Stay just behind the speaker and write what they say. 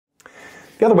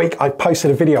The other week I posted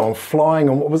a video on flying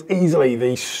on what was easily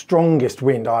the strongest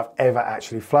wind I've ever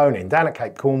actually flown in, down at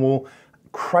Cape Cornwall.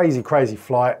 Crazy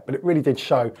flight, but it really did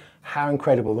show how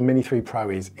incredible the Mini 3 Pro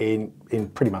is in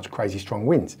pretty much crazy strong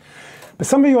winds. But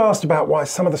some of you asked about why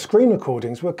some of the screen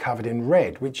recordings were covered in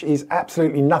red, which is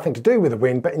absolutely nothing to do with the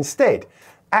wind, but instead,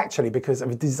 actually because of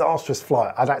a disastrous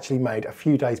flight I'd actually made a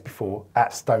few days before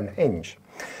at Stonehenge.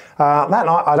 That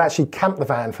night I'd actually camped the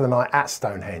van for the night at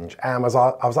Stonehenge and I was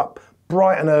up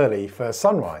bright and early for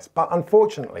sunrise, but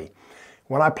unfortunately,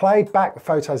 when I played back the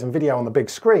photos and video on the big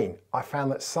screen, I found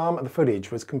that some of the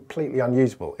footage was completely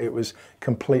unusable. It was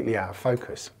completely out of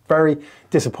focus. Very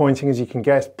disappointing, as you can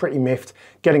guess, pretty miffed,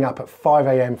 getting up at 5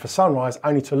 AM for sunrise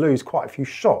only to lose quite a few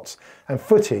shots and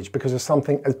footage because of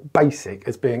something as basic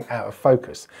as being out of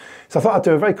focus. So I thought I'd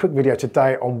do a very quick video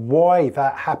today on why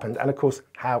that happened and of course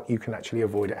how you can actually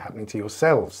avoid it happening to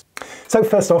yourselves. So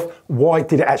first off, why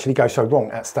did it actually go so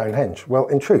wrong at Stonehenge? Well,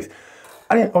 in truth,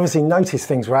 I didn't obviously notice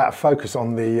things were out of focus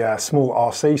on the small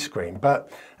RC screen,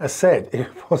 but as said, it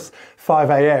was 5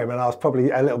 AM and I was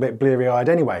probably a little bit bleary-eyed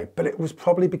anyway, but it was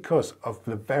probably because of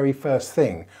the very first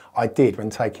thing I did when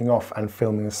taking off and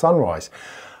filming the sunrise.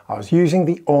 I was using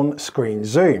the on-screen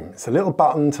zoom. It's a little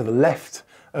button to the left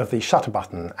of the shutter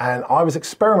button, and I was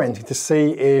experimenting to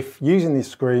see if using the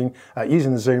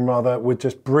zoom rather, would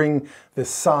just bring the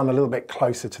sun a little bit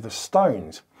closer to the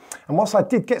stones. And whilst I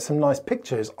did get some nice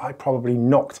pictures, I probably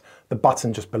knocked the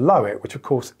button just below it, which of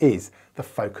course is the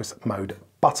focus mode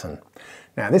button.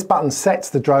 Now this button sets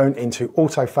the drone into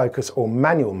autofocus or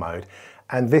manual mode,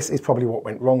 and this is probably what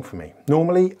went wrong for me.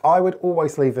 Normally, I would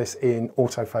always leave this in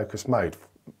autofocus mode.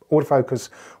 Autofocus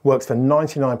works for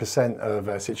 99%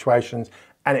 of situations,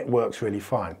 and it works really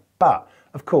fine. But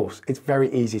of course, it's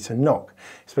very easy to knock,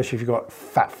 especially if you've got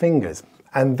fat fingers.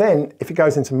 And then if it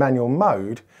goes into manual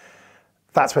mode,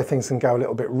 that's where things can go a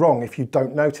little bit wrong if you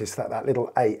don't notice that that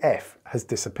little AF has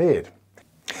disappeared.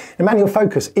 Now, manual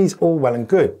focus is all well and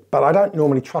good, but I don't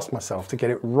normally trust myself to get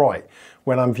it right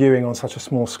when I'm viewing on such a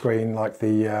small screen like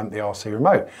the RC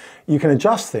remote. You can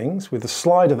adjust things with the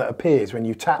slider that appears when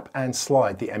you tap and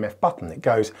slide the MF button. It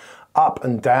goes up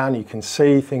and down, you can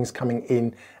see things coming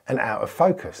in and out of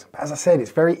focus. But as I said,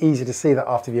 it's very easy to see that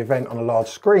after the event on a large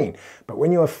screen, but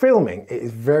when you are filming, it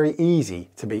is very easy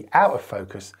to be out of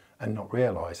focus and not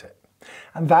realise it.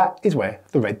 And that is where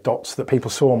the red dots that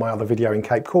people saw on my other video in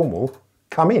Cape Cornwall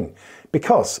come in.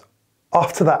 Because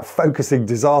after that focusing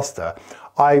disaster,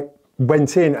 I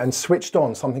went in and switched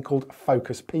on something called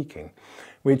focus peaking,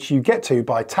 which you get to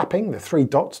by tapping the 3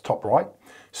 dots top right,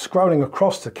 scrolling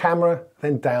across to camera,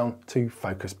 then down to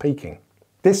focus peaking.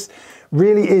 This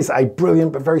really is a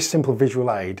brilliant but very simple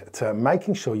visual aid to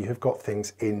making sure you have got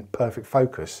things in perfect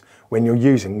focus when you're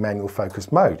using manual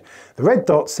focus mode. The red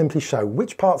dots simply show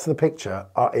which parts of the picture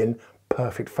are in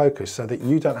perfect focus so that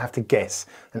you don't have to guess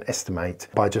and estimate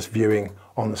by just viewing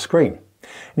on the screen.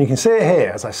 And you can see it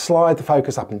here as I slide the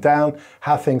focus up and down,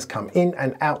 how things come in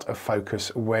and out of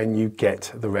focus when you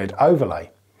get the red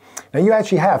overlay. Now you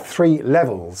actually have 3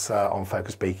 levels on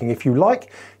focus peaking. If you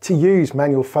like to use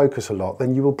manual focus a lot,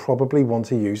 then you will probably want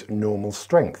to use normal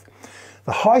strength.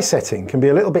 The high setting can be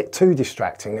a little bit too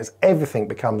distracting as everything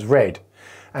becomes red.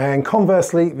 And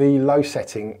conversely, the low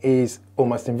setting is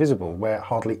almost invisible, where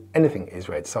hardly anything is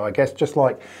red. So I guess just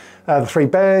like the 3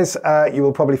 bears, you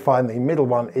will probably find the middle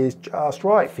one is just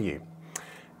right for you.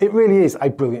 It really is a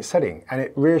brilliant setting, and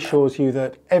it reassures you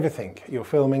that everything you're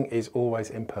filming is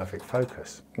always in perfect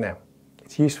focus. Now,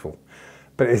 it's useful,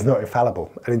 but it is not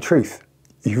infallible. And in truth,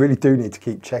 you really do need to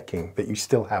keep checking that you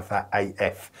still have that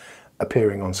AF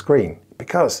appearing on screen,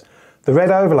 because the red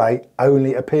overlay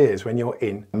only appears when you're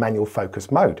in manual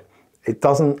focus mode. It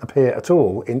doesn't appear at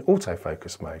all in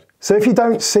autofocus mode. So if you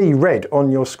don't see red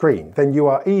on your screen, then you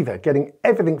are either getting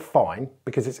everything fine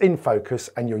because it's in focus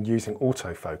and you're using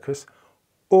autofocus,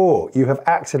 or you have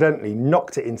accidentally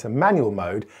knocked it into manual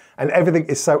mode and everything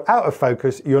is so out of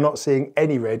focus you're not seeing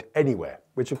any red anywhere,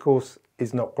 which of course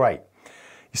is not great.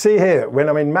 You see here, when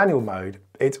I'm in manual mode,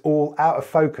 it's all out of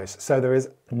focus, so there is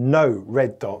no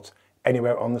red dot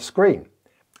anywhere on the screen.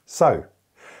 So,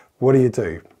 what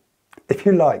do? If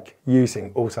you like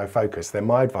using autofocus, then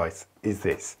my advice is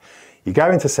this. You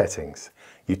go into settings,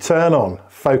 you turn on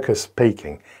focus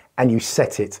peaking, and you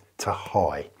set it to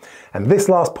high. And this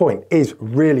last point is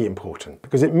really important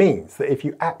because it means that if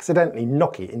you accidentally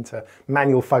knock it into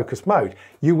manual focus mode,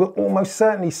 you will almost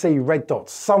certainly see red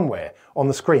dots somewhere on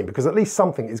the screen because at least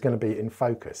something is going to be in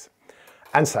focus.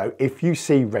 And so if you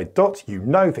see red dots, you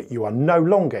know that you are no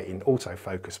longer in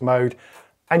autofocus mode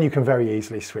and you can very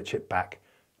easily switch it back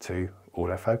to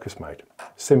autofocus mode.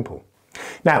 Simple.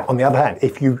 Now, on the other hand,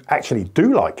 if you actually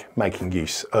do like making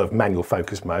use of manual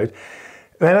focus mode,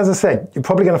 then as I said, you're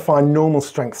probably going to find normal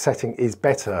strength setting is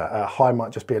better. High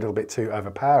might just be a little bit too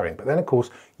overpowering. But then of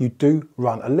course, you do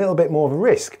run a little bit more of a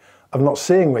risk of not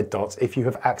seeing red dots if you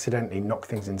have accidentally knocked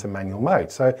things into manual mode.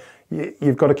 So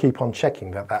you've got to keep on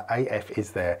checking that that AF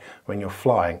is there when you're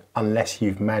flying, unless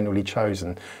you've manually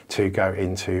chosen to go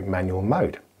into manual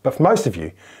mode. But for most of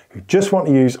you who just want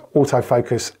to use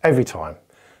autofocus every time,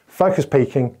 focus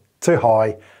peaking to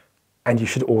high, and you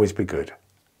should always be good,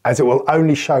 as it will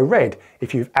only show red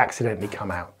if you've accidentally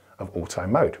come out of auto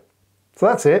mode. So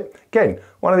that's it. Again,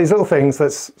 one of these little things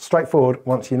that's straightforward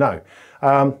once you know.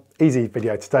 Easy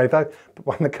video today though, but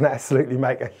one that can absolutely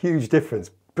make a huge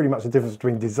difference, pretty much the difference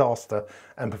between disaster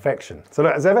and perfection. So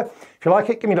look, as ever, if you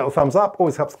like it, give me a little thumbs up,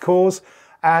 always helps the cause,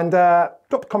 and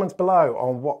drop comments below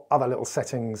on what other little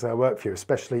settings work for you,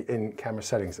 especially in camera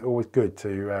settings. It's always good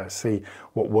to see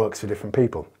what works for different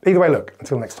people. Either way, look,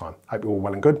 until next time, hope you're all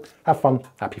well and good, have fun,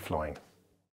 happy flying.